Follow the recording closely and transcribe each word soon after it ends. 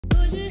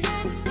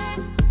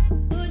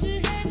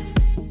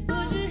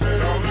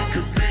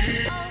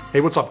Hey,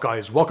 what's up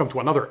guys? Welcome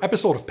to another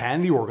episode of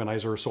Pan the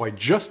Organizer. So I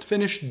just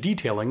finished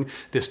detailing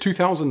this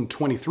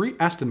 2023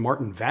 Aston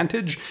Martin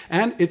Vantage,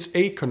 and it's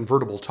a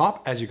convertible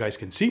top, as you guys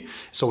can see.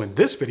 So in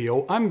this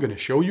video, I'm going to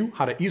show you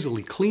how to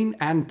easily clean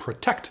and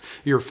protect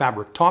your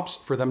fabric tops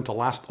for them to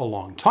last a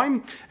long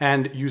time,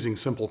 and using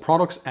simple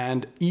products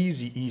and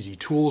easy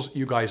tools.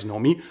 You guys know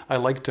me. I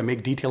like to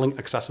make detailing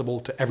accessible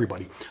to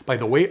everybody. By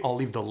the way, I'll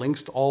leave the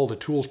links to all the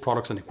tools,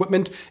 products, and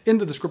equipment in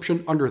the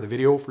description under the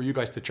video for you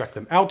guys to check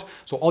them out.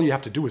 So all you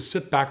have to do is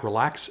sit back,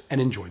 relax,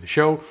 and enjoy the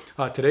show.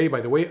 Today,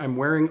 by the way, I'm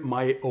wearing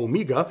my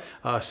Omega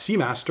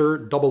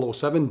Seamaster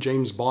 007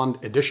 James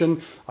Bond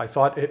edition. I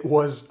thought it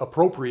was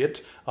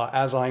appropriate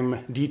as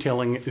I'm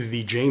detailing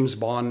the James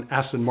Bond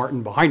Aston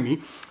Martin behind me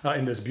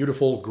in this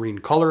beautiful green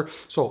color.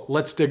 So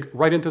let's dig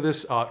right into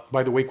this.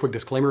 By the way, quick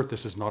disclaimer,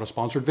 this is not a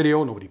sponsored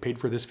video. Nobody paid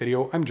for this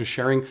video. I'm just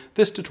sharing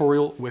this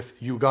tutorial with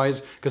you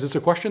guys because it's a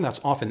question that's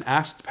often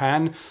asked.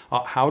 Pan,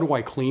 how do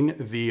I clean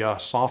the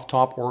soft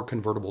top or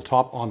convertible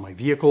top on my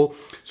vehicle?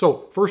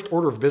 So first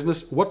order of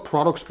business, what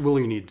products will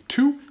you need?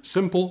 Two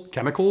simple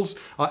chemicals,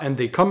 and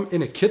they come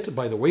in a kit.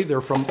 By the way,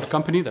 they're from a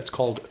company that's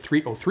called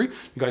 303. You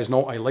guys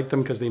know I like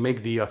them because they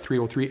make the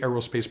 303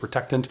 aerospace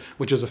protectant,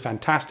 which is a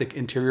fantastic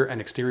interior and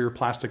exterior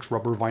plastics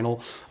rubber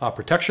vinyl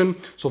protection.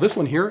 So this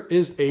one here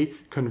is a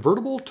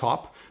convertible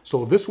top.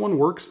 So this one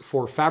works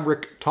for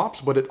fabric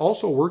tops, but it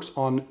also works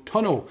on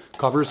tonneau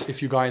covers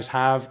if you guys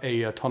have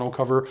a tonneau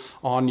cover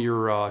on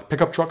your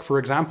pickup truck, for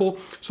example.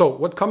 So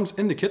what comes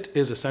in the kit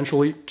is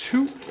essentially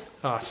two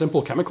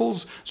simple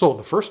chemicals. So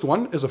the first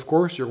one is, of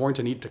course, you're going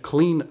to need to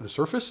clean the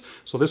surface.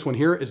 So this one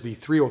here is the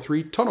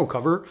 303 tonneau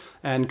cover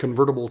and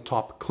convertible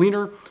top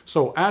cleaner.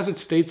 So as it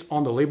states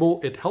on the label,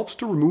 it helps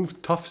to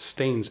remove tough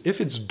stains. If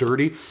it's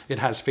dirty, it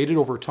has faded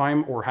over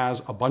time, or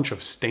has a bunch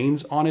of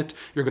stains on it,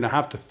 you're going to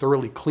have to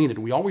thoroughly clean it.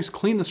 We always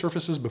clean the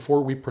surfaces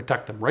before we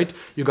protect them, right?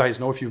 You guys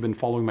know, if you've been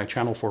following my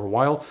channel for a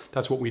while,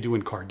 that's what we do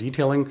in car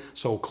detailing.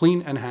 So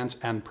clean, enhance,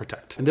 and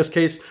protect. In this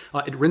case,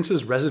 it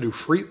rinses residue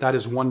free. That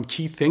is one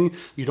key thing.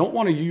 You don't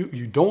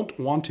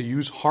want to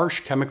use harsh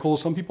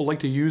chemicals. Some people like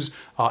to use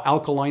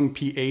alkaline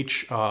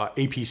pH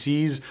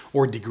APCs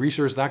or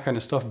degreasers, that kind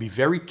of stuff. Be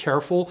very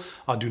careful.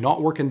 Do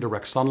not work in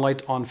direct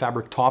sunlight on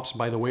fabric tops.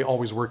 By the way,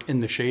 always work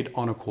in the shade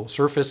on a cool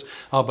surface,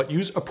 but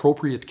use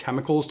appropriate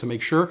chemicals to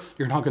make sure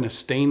you're not going to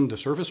stain the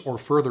surface or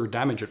further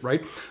damage it,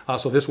 right?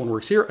 So this one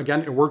works here.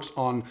 Again, it works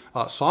on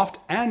soft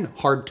and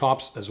hard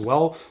tops as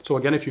well. So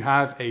again, if you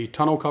have a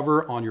tonneau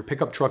cover on your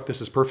pickup truck, this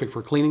is perfect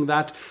for cleaning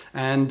that.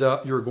 And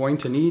you're going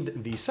to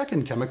need the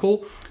second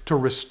chemical to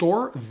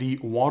restore the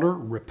water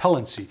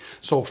repellency.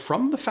 So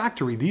from the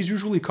factory, these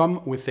usually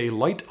come with a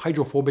light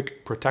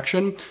hydrophobic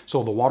protection.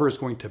 So the water is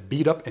going to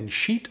bead up and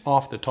sheet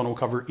off the tonneau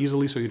cover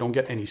easily so you don't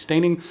get any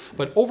staining.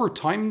 But over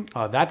time,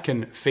 that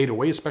can fade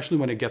away, especially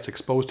when it gets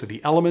exposed to the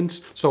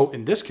elements. So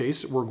in this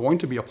case, we're going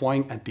to be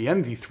applying at the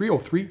end the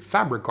 303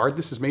 fabric guard.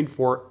 This is made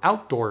for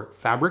outdoor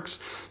fabrics.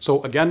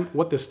 So again,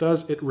 what this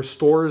does, it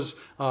restores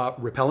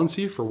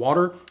repellency for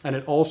water, and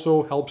it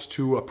also helps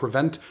to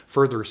prevent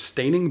further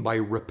staining by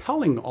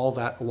repelling all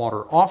that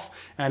water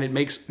off, and it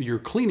makes your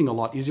cleaning a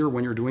lot easier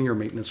when you're doing your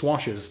maintenance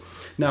washes.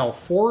 Now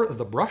for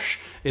the brush,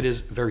 it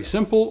is very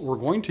simple. We're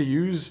going to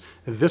use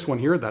this one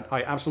here that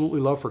I absolutely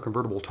love for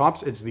convertible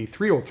tops. It's the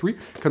 303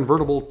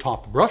 convertible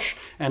top brush,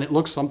 and it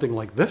looks something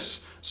like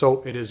this.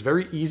 So it is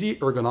very easy,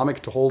 ergonomic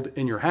to hold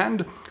in your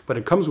hand, but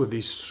it comes with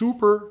these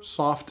super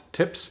soft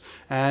tips,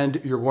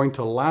 and you're going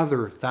to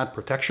lather that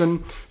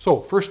protection. So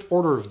first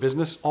order of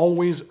business,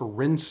 always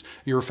rinse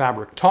your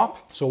fabric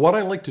top. So what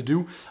I like to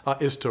do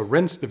is to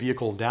rinse the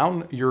vehicle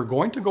down. You're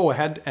going to go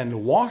ahead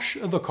and wash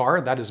the car.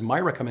 That is my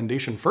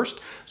recommendation first.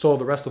 So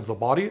the rest of the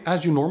body,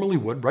 as you normally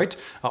would, right?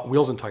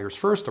 Wheels and tires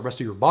first, the rest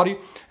of your body.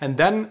 And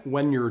then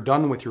when you're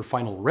done with your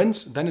final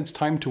rinse, then it's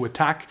time to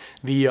attack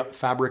the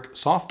fabric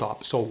soft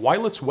top. So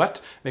while it's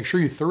wet, make sure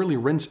you thoroughly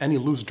rinse any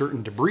loose dirt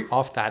and debris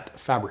off that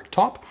fabric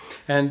top.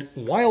 And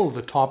while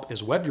the top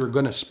is wet, you're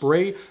going to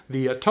spray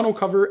the tonneau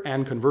cover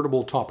and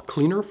convertible top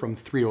cleaner from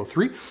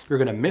 303. You're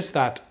going to mist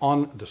that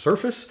on the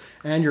surface,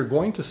 and you're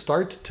going to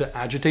start to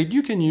agitate.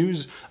 You can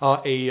use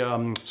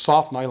a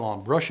soft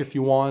nylon brush if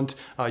you want.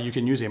 You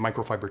can use a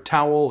microfiber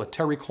towel, a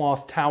terry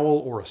cloth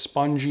towel, or a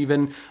sponge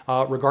even,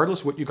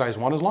 regardless what you guys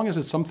want, as long as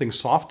it's something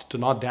soft to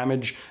not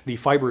damage the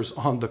fibers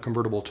on the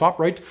convertible top,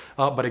 right?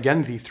 But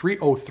again, the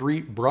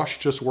 303 brush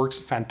just works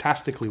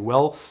fantastically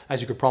well.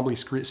 As you could probably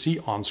see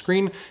on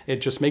screen,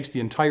 it just makes the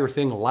entire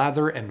thing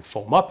lather and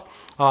foam up.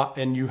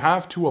 And you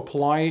have to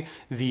apply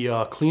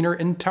the cleaner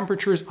in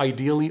temperatures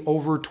ideally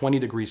over 20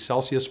 degrees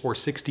Celsius or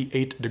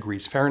 68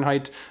 degrees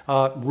Fahrenheit,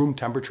 room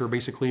temperature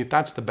basically.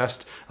 That's the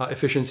best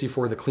efficiency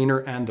for the cleaner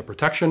and the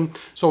protection.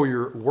 So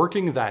you're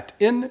working that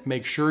in.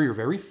 Make sure you're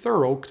very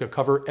thorough to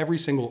cover every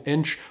single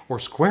inch or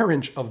square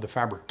inch of the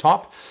fabric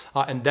top.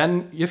 And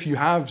then if you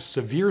have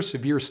severe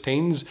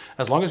stains,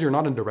 as long as you're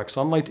not in direct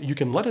sunlight, you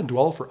can let it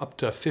dwell for up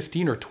to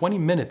 15 or 20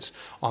 minutes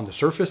on the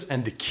surface.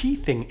 And the key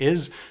thing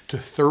is to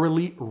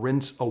thoroughly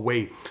rinse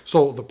away.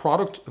 So the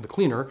product, the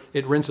cleaner,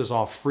 it rinses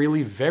off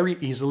freely, very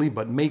easily,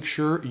 but make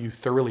sure you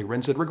thoroughly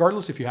rinse it.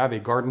 regardless if you have a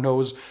garden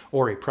hose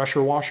or a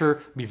pressure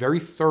washer, be very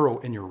thorough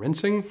in your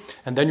rinsing.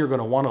 And then you're going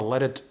to want to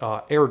let it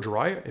air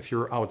dry. If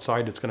you're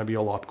outside, it's going to be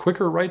a lot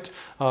quicker, right,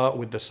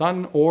 with the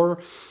sun. Or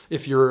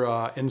if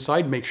you're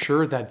inside, make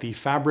sure that the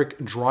fabric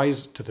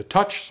dries to the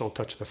touch. So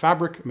touch the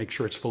fabric, make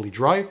sure it's fully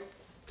dry.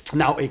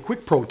 Now, a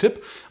quick pro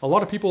tip, a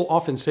lot of people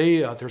often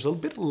say there's a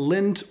bit of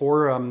lint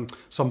or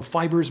some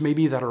fibers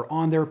maybe that are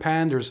on their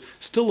pan. There's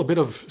still a bit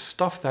of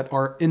stuff that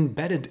are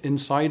embedded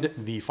inside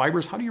the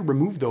fibers. How do you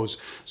remove those?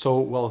 So,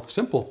 well,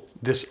 simple.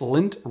 This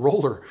lint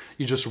roller,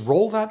 you just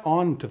roll that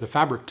on to the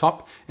fabric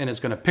top and it's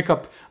going to pick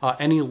up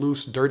any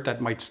loose dirt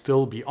that might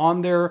still be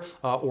on there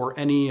or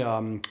any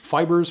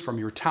fibers from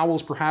your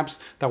towels perhaps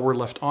that were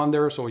left on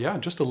there. So yeah,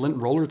 just a lint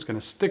roller, it's going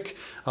to stick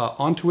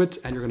onto it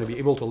and you're going to be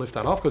able to lift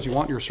that off because you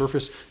want your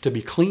surface to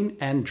be clean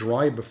and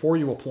dry before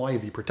you apply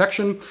the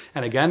protection.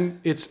 And again,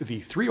 it's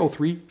the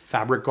 303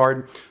 fabric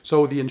guard.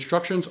 So the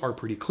instructions are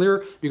pretty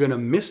clear. You're going to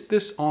mist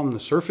this on the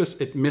surface.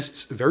 It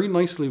mists very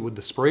nicely with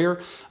the sprayer.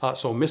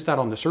 So mist that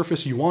on the surface.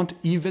 You want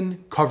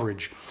even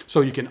coverage. So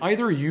you can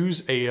either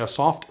use a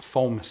soft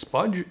foam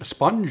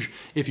sponge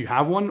if you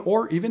have one,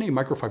 or even a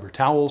microfiber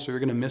towel. So you're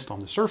going to mist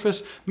on the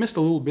surface, mist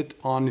a little bit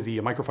on the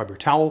microfiber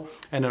towel,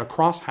 and in a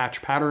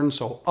cross-hatch pattern,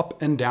 so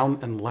up and down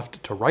and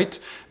left to right.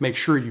 Make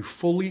sure you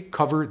fully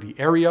cover the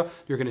area.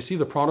 You're going to see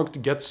the product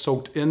get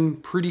soaked in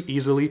pretty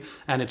easily,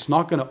 and it's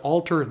not going to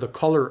alter the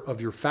color of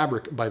your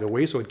fabric, by the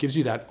way. So it gives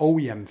you that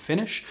OEM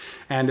finish,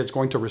 and it's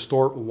going to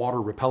restore water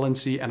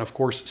repellency and, of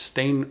course,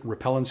 stain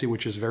repellency,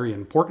 which is very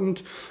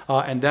important.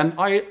 And then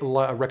I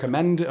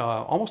recommend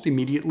almost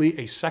immediately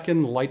a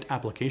second light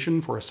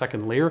application for a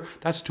second layer.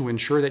 That's to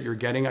ensure that you're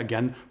getting,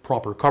 again,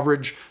 proper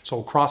coverage.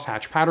 So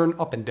cross-hatch pattern,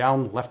 up and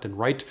down, left and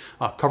right,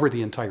 cover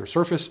the entire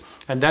surface.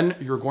 And then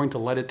you're going to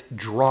let it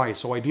dry.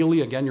 So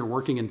ideally, again, you're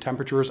working in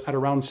temperatures at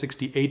around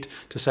 68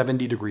 to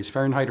 70 degrees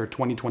Fahrenheit or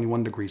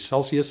 21 degrees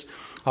Celsius.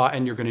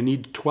 And you're going to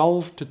need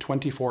 12 to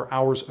 24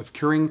 hours of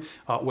curing.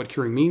 What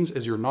curing means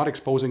is you're not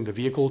exposing the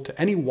vehicle to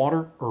any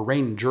water or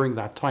rain during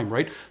that time,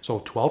 right?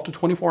 So 12 to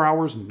 24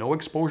 hours, no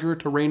exposure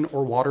to rain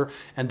or water,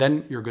 and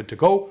then you're good to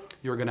go.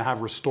 You're going to have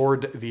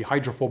restored the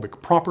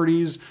hydrophobic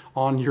properties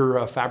on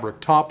your fabric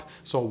top.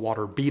 So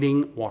water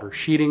beading, water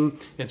sheeting.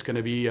 It's going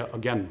to be,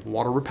 again,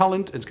 water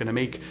repellent. It's going to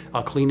make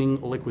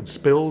cleaning liquid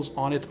spills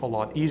on it a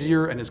lot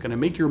easier. And it's going to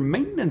make your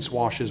maintenance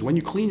washes, when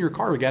you clean your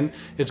car again,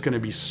 it's going to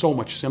be so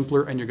much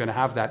simpler. And you're going to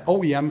have that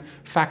OEM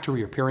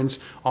factory appearance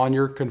on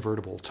your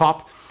convertible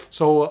top.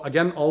 So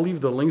again, I'll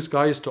leave the links,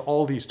 guys, to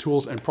all these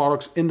tools and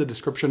products in the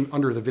description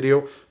under the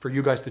video for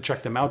you guys to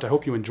check them out. I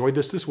hope you enjoyed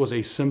this. This was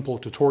a simple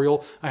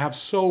tutorial. I have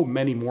so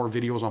many more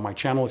videos on my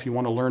channel if you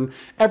want to learn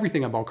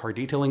everything about car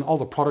detailing, all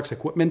the products,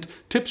 equipment,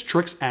 tips,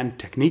 tricks, and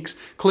techniques.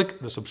 Click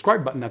the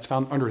subscribe button that's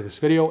found under this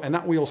video, and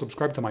that way you'll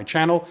subscribe to my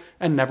channel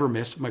and never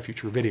miss my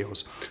future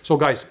videos. So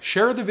guys,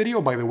 share the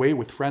video, by the way,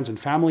 with friends and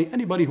family,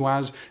 anybody who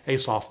has a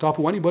soft top,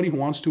 or anybody who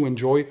wants to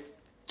enjoy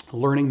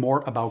learning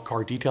more about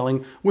car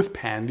detailing with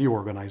Pan the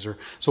Organizer.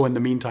 So in the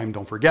meantime,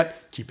 don't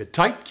forget, keep it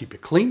tight, keep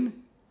it clean,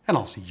 and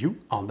I'll see you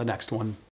on the next one.